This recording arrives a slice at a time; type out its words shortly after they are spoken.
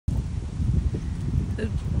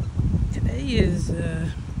Today is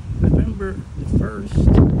November the 1st,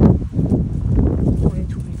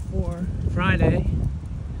 2024, Friday,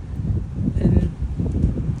 and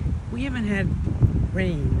we haven't had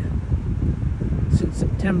rain since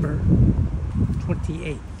September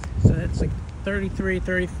 28th, so that's like 33,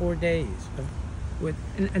 34 days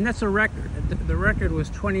and that's a record. The record was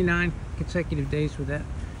 29 consecutive days without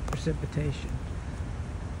precipitation,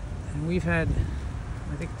 and we've had,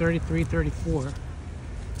 I think, 33, 34.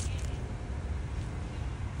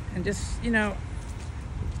 And just,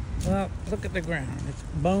 well, look at the ground. It's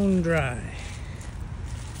bone dry.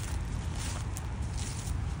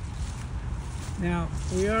 Now,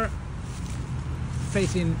 we are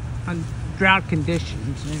facing drought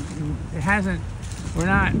conditions, and it hasn't, we're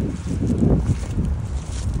not,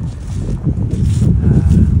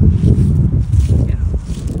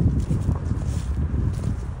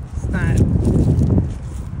 it's not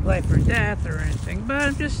life or death or anything, but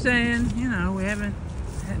I'm just saying, we haven't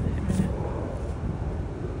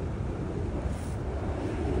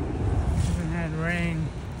had rain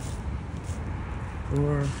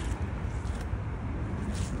for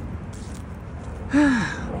a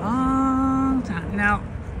long time. Now,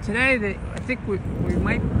 today, I think we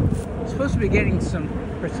might supposed to be getting some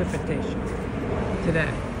precipitation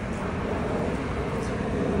today.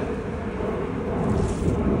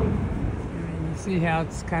 You see how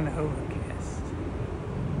it's kind of overcast.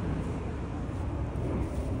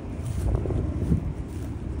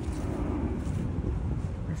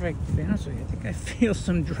 In fact, to be honest with you, I think I feel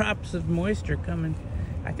some drops of moisture coming.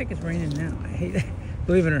 I think it's raining now. I hate it.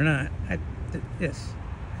 Believe it or not. Yes.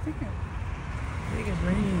 I think it's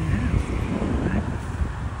raining now.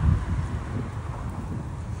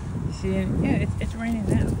 You see, yeah, it's raining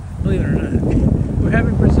now. Believe it or not. We're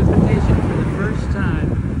having precipitation for the first time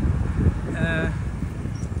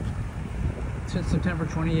since September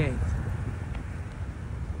 28th.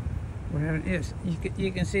 We're having, yes,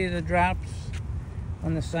 you can see the drops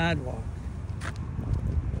on the sidewalk.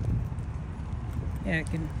 Yeah,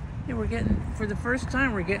 we're getting, for the first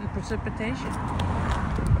time, we're getting precipitation.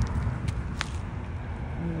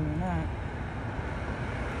 Believe it or not.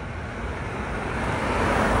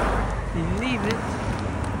 Believe it,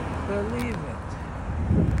 believe it,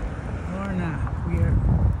 or not. We are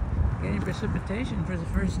getting precipitation for the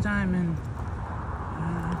first time in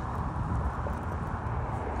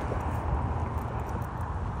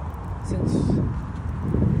since.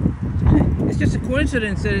 It's just a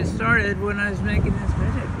coincidence that it started when I was making this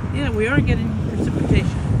video. Yeah, we are getting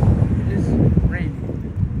precipitation. It is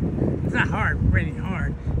raining. It's not raining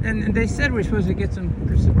hard. And they said we're supposed to get some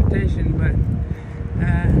precipitation, but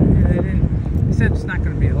they didn't. They said it's not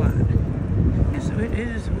going to be a lot. Yes, so it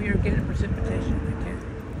is. We are getting precipitation.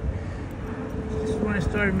 This is when I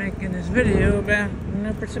started making this video about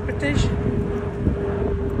precipitation.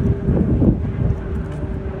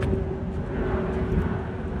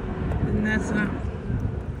 That's not.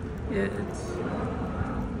 It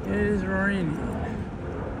is raining.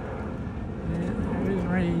 It is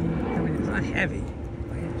raining. I mean, it's not heavy,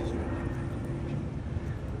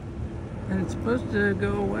 and it's supposed to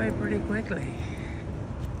go away pretty quickly.